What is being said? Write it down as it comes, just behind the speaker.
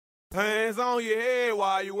hands on your head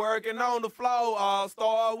while you working on the floor.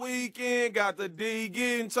 All-Star weekend, got the D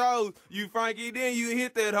getting chose. You Frankie, then you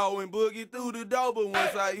hit that hoe and boogie through the door. But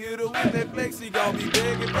once I hit her with that flex, she gon' be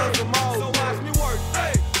begging for some more. So watch me work,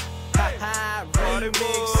 hey. Ha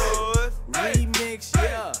remix,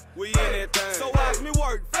 yeah. We in that thing. So watch me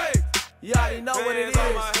work, hey. You already know what it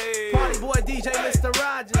is. Party boy DJ Mr.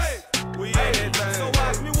 Rogers. Hey. We in that thing. So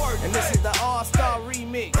watch me work. And this is the All-Star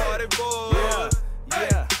remix. Party boy.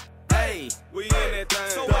 Yeah. Hey. We in that thing.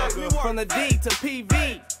 So watch me work. From the D to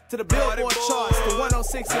PV to the Billboard charts to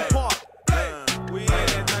 106 in Park. We in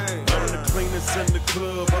that thing. I'm the cleanest in the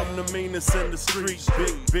club, I'm the meanest in the street.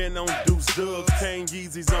 Big Ben on Deuce Dubs, Kane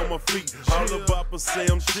Yeezys on my feet. All the boppers say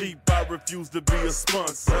I'm cheap, I refuse to be a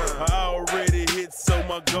sponsor. I already hit, so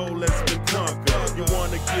my goal has been conquered. You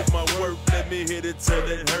wanna get my work, let me hit it till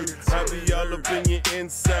it hurts. I be all up in your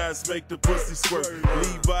insides, make the pussy squirt.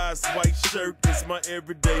 Levi's white shirt is my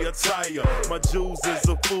everyday attire. My jewels is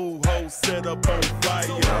a fool hoe set up on fire.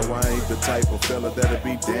 Now I ain't the type of fella that'll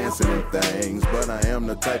be dancing and things, but I am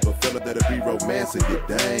the type of fella that'll be romancing your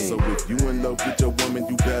dang. So if you in love with your woman,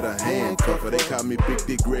 you better handcuff her. They call me Big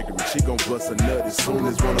Dick Gregory, she gon' bust a nut as soon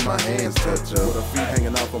as one of my hands touch her. With her feet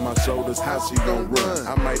hanging off of my shoulders, how she gon' run?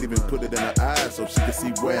 I might even put it in her eyes so she can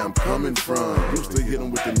see where I'm coming from. Used to hit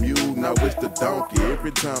him with the mule, now it's the donkey.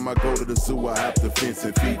 Every time I go to the zoo, I have to fence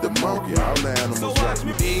and feed the monkey. All the animals watch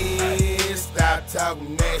me. Bitch, stop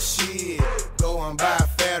talking that shit. Go and buy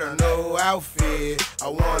fat or no outfit. I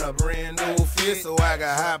want a brand new fit, so I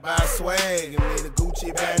got hot by swag. Give me the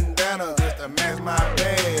Gucci bandana just to match my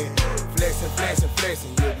bag. Flexing, flexing,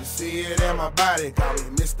 flexing, you can see it in my body. Call me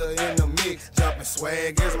Mr. in the mix, jumping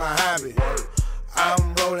swag is my hobby.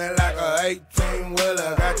 I'm rolling like a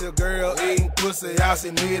 18-wheeler. Got your girl eating pussy, all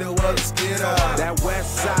she needed was a skitter. That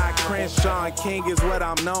West Side Crenshaw and King is what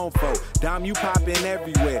I'm known for. Dom, you poppin'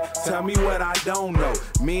 everywhere. Tell me what I don't know.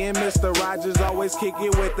 Me and Mr. Rogers always kick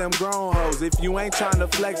it with them grown hoes. If you ain't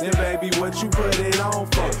tryna flex, then baby, what you put it on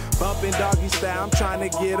for? Bumpin' doggy style, I'm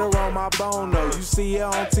tryna get her on my bone, though. You see her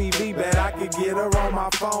on TV, bet I could get her on my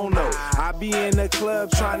phone, though. I be in the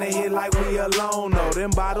club tryna hit like we alone, though. Them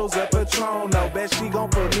bottles of Patron, though. Bet she gon'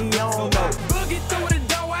 put me on, though. Boogie through the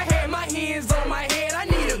door, I had my hands on my head. I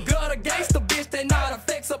need a gutter gangster bitch that know how to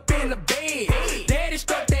flex up in the bed. Daddy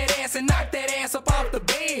struck that ass and knocked that ass up off the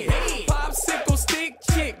bed. Popsicle stick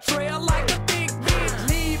chick, trail like a thick bitch.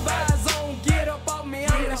 Levi's on, get up off me,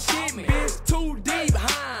 I'm the shit, bitch. Too deep,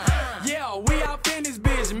 huh? Yeah, we out in this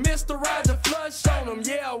bitch. Mr. Roger flush on him,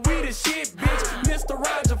 yeah, we the shit, bitch. Mr.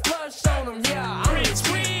 Roger flush on him, yeah, I'm the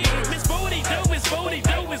twin. Miss Booty do, Miss Booty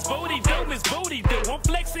do, Miss Booty do, Miss Booty do. I'm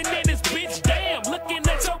flexing in this bitch, damn, looking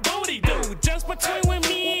at your booty do. Just between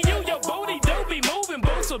me and you, your booty do be moving,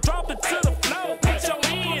 boo. So drop it to the floor, put your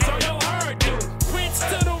hands on your hairdo. Prince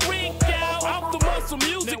to the ring, y'all, off the muscle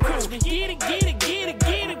musical. Get it, get it, get it,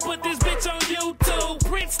 get it, put this bitch on YouTube.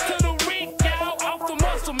 Prince to the ring, y'all, off the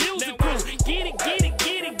muscle musical. Get it, get it,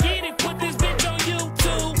 get it, get it, put this bitch on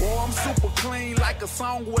YouTube. Boy, I'm super clean like a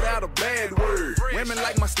song without a bad word. Women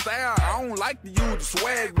like my style, I don't like to use the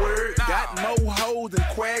swag word. Got more hoes than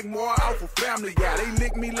Quagmore off of Family Guy. They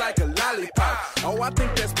lick me like a lollipop. Oh, I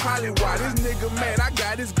think that's probably why this nigga mad. I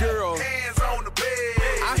got his girl hands on the bed.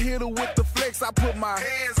 I hit her with the flex, I put my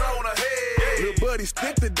hands on her head. Little buddy,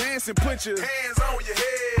 stick to dance and put your hands on your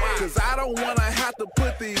head. Cause I don't wanna have to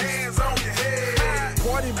put these hands on your head.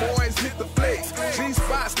 Party boys hit the flex,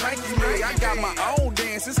 G-spot stanky leg. I got my own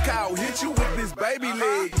dance, it's called Hit You With This Baby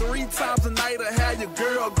Leg. 3 times a night I had your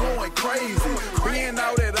girl going crazy. Being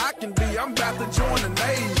all that I can be, I'm about to join the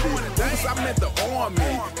Navy. Once I'm at the Army,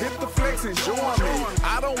 hit the flex and join me.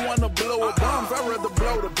 I don't wanna blow a bums, I'd rather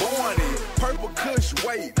blow the Barney. Purple Kush,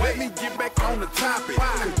 wait, let me get back on the topic.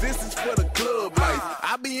 Cause this is for the club life,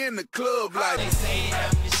 I be in the club life. They say I'm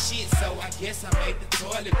the shit, so I guess I made the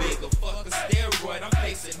toilet bigger. Fuck a steroid, I'm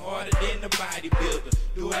flexing harder than the bodybuilder.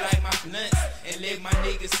 Do it like my blunts and let my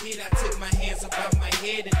niggas hit. I took my hands up off my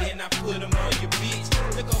head and then I put them on your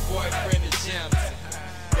bitch. Look a boyfriend of Johnson.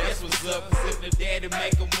 That's what's up, cause if the daddy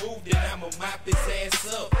make a move, then I'ma mop his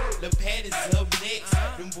ass up. The PaT is up next,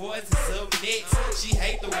 them boys is up next. She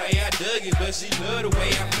hate the way I dug it, but she love the way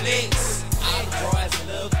I flex. All the boys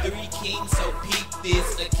love 3 kings, so peep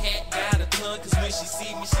this. A cat got a tongue, cause when she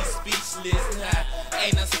see me, she speechless. Nah,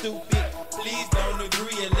 ain't I stupid? Please don't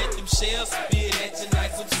agree and let them shells spit at you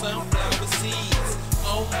like some sunflower seeds.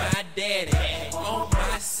 On my daddy, on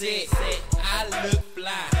my set, I look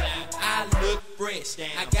fly, I look fresh.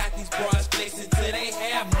 I got these bras flexing till they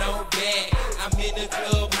have no back. I'm in the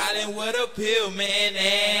club hollering what a pill man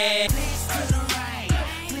at. Flex to the right,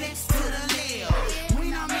 flex to the left.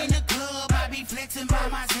 When I'm in the club, I be flexing by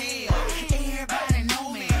myself.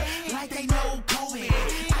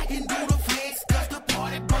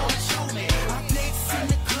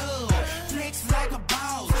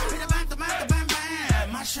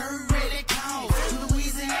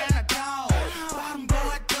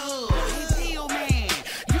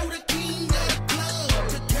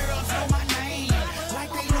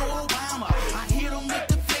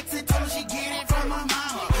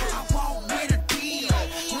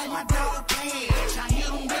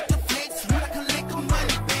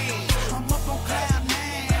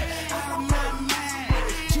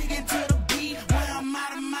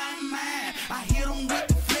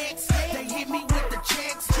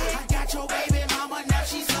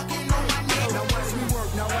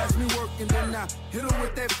 I hit her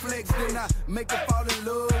with that flex, then I make her fall in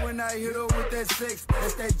love when I hit her with that sex.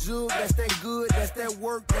 That's that jug, that's that good, that's that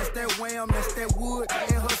work, that's that wham, that's that wood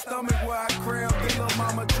in her stomach where I cram. Big little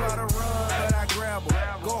mama try to run, but I grab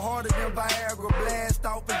her. Go harder than Viagra, blast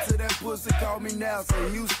off into that pussy, call me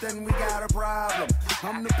Nelson. Houston, we got a problem.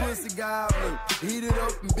 I'm the pussy goblin. Heat it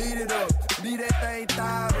up and beat it up. Be that thing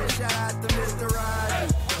throbbing. Shout out to Mr.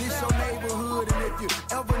 Rogers. This your neighborhood, and if you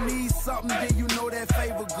ever need something, then you know that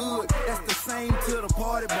favor good. That's the same to the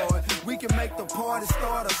party boy. We can make the party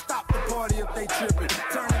start or stop the party if they trippin'.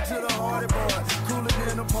 Turn it to the hardy boy. Cooler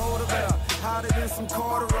than a polar bear. Hotter than some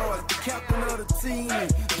corduroys. Captain of the team, and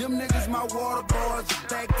them niggas my water boys.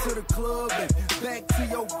 Back to the club and back to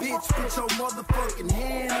your bitch. Put your motherfucking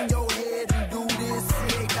hand in your head and do this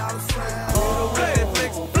 $8 sign.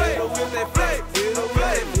 Hit her with that flex, hit her with that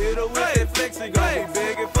flex, hit her with that flex, she gon' be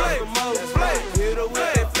begging for some more flex. Hit her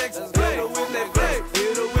with that flex, hit her with that flex,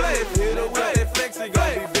 hit her with that flex, she gon'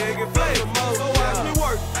 be begging for some more. So watch me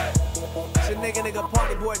work. It's your nigga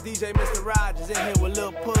party boy DJ Mr. Rogers in here with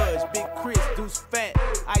Lil Pudge, Big Chris, Deuce Fat,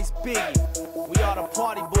 Ice Biggie. We are the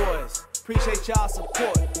party boys. Appreciate y'all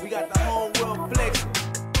support. We got the whole world flexing.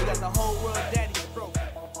 We got the whole world daddy stroke.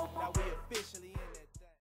 Now we officially in.